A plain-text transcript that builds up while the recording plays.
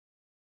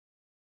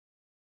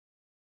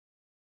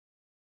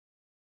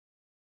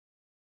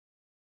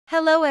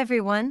Hello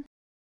everyone.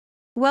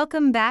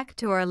 Welcome back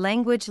to our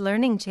language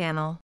learning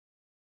channel.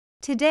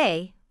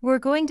 Today, we're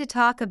going to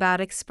talk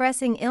about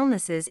expressing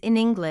illnesses in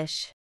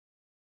English.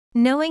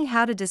 Knowing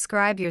how to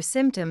describe your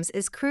symptoms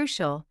is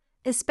crucial,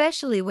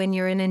 especially when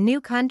you're in a new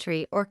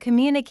country or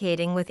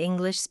communicating with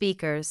English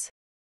speakers.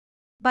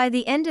 By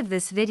the end of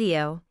this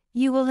video,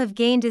 you will have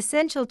gained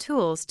essential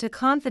tools to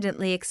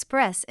confidently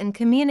express and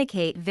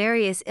communicate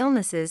various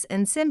illnesses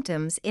and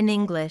symptoms in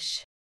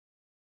English.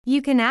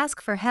 You can ask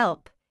for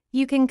help.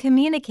 You can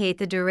communicate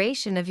the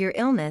duration of your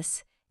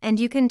illness, and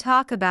you can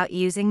talk about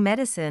using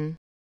medicine.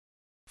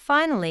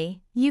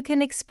 Finally, you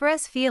can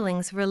express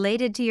feelings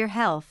related to your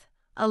health,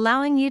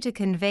 allowing you to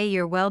convey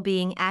your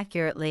well-being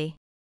accurately.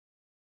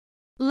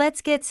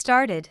 Let's get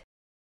started.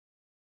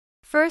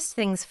 First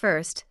things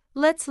first,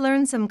 let's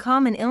learn some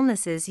common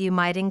illnesses you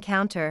might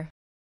encounter.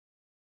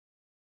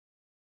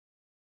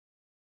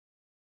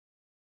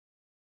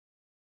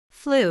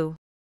 Flu.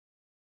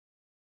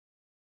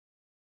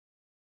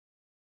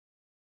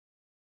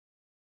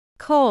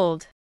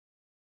 Cold.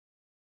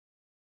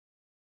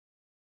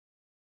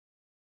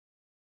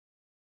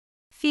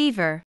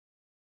 Fever.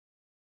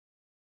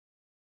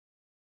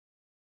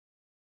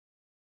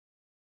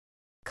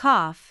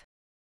 Cough.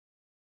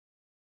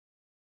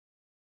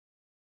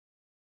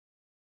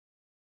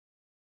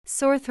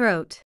 Sore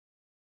throat.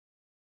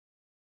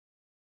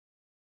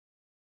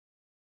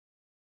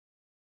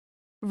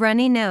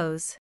 Runny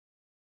nose.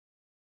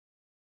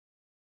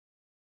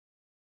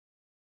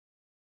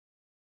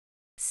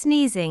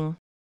 Sneezing.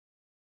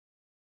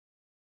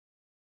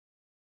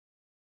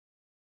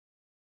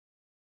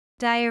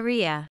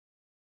 Diarrhea.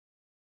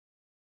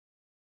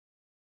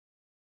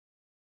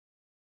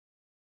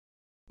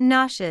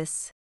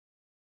 Nauseous.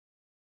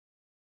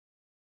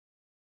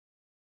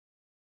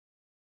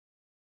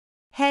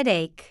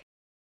 Headache.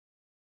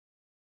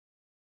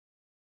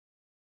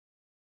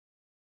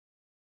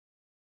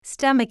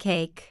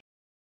 Stomachache.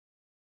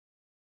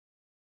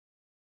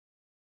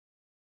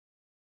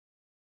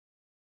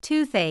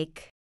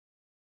 Toothache.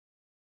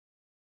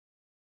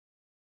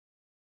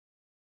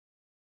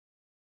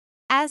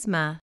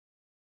 Asthma.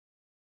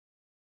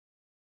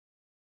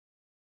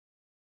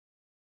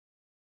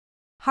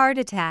 Heart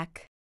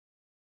attack.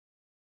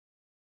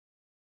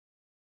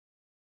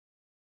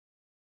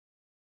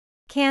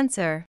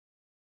 Cancer.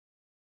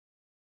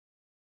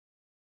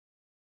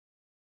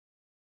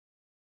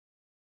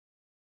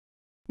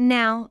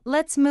 Now,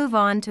 let's move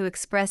on to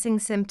expressing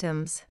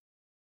symptoms.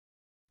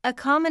 A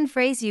common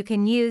phrase you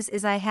can use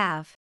is I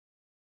have.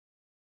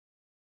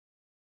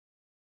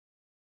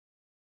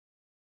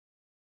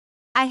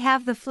 I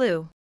have the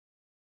flu.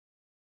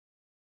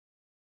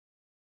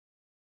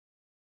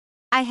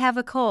 I have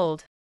a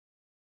cold.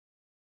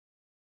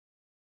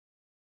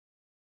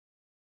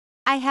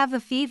 I have a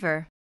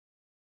fever.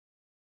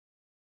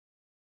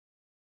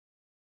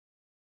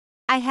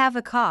 I have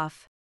a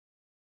cough.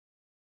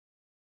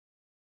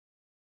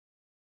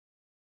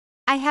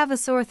 I have a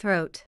sore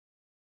throat.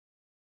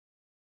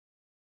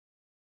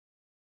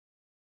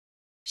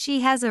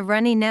 She has a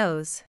runny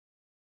nose.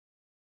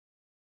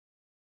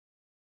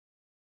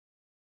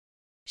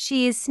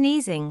 She is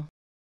sneezing.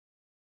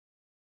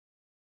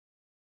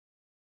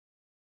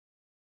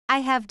 I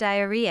have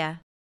diarrhea.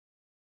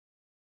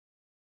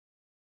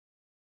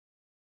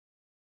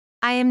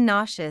 I am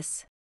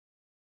nauseous.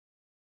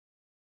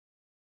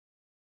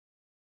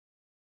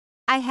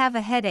 I have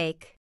a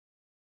headache.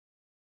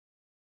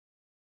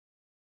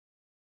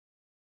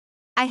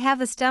 I have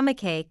a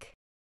stomachache.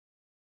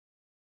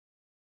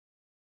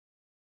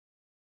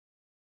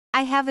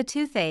 I have a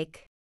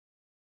toothache.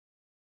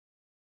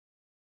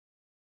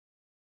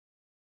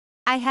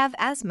 I have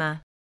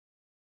asthma.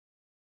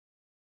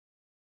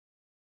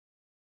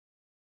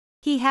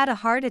 He had a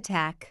heart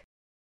attack.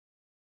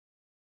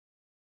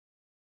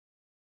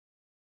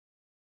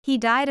 He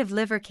died of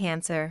liver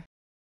cancer.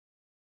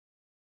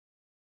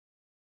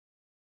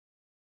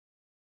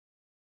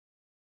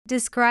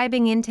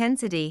 Describing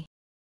intensity.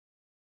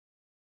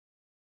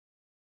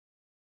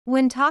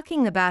 When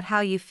talking about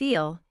how you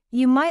feel,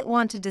 you might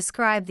want to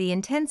describe the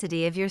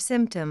intensity of your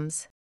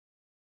symptoms.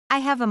 I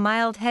have a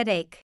mild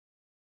headache.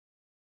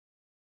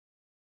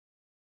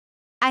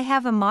 I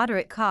have a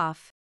moderate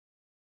cough.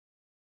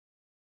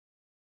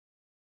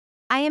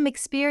 I am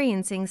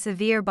experiencing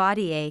severe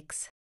body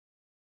aches.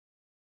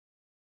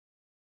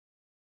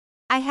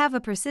 I have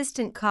a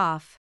persistent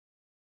cough.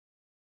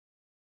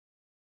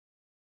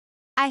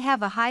 I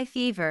have a high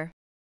fever.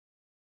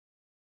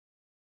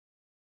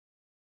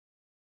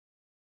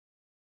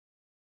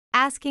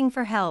 Asking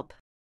for help.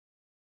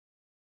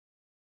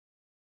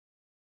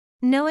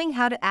 Knowing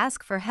how to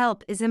ask for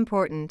help is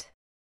important.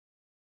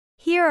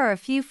 Here are a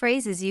few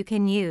phrases you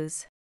can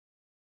use.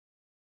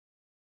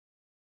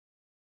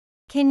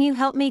 Can you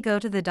help me go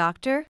to the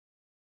doctor?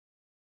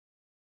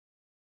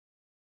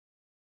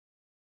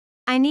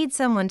 I need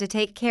someone to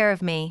take care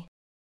of me.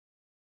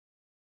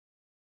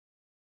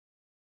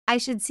 I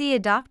should see a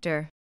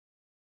doctor.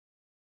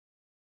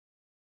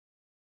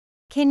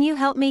 Can you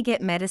help me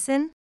get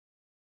medicine?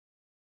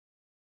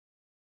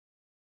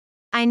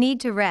 I need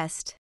to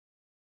rest.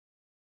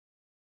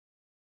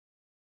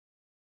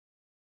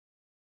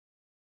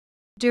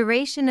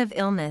 Duration of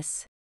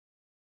illness.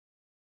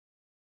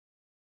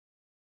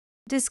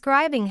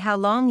 Describing how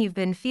long you've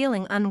been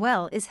feeling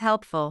unwell is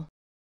helpful.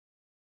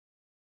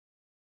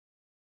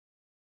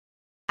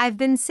 I've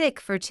been sick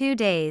for 2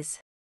 days.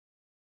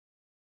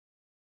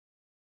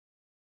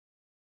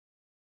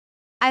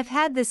 I've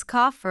had this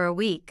cough for a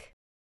week.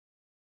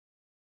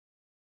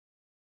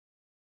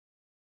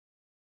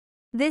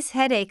 This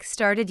headache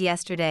started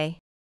yesterday.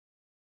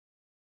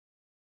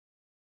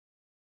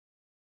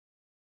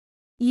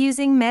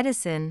 Using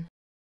medicine.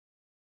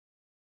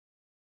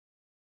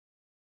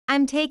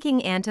 I'm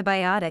taking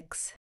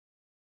antibiotics.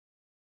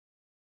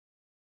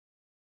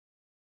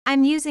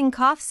 I'm using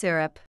cough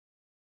syrup.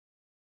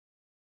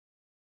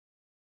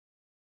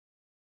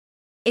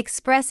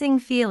 Expressing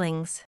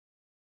feelings.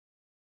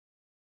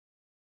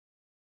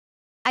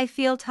 I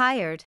feel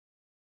tired.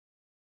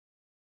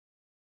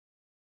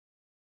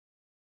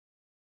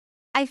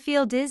 I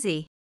feel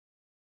dizzy.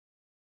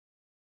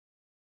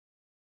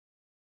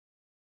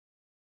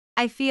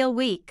 I feel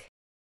weak.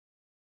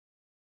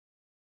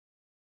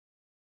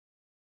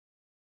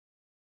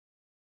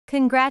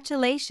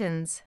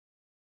 Congratulations!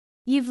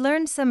 You've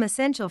learned some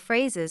essential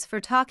phrases for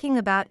talking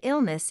about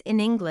illness in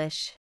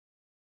English.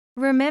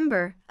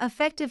 Remember,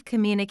 effective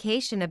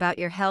communication about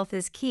your health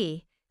is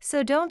key,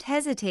 so don't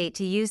hesitate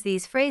to use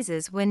these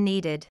phrases when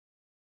needed.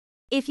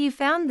 If you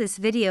found this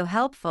video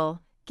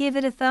helpful, give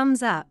it a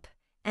thumbs up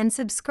and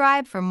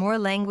subscribe for more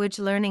language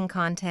learning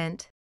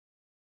content.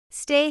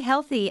 Stay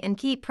healthy and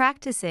keep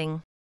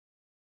practicing.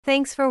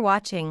 Thanks for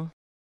watching.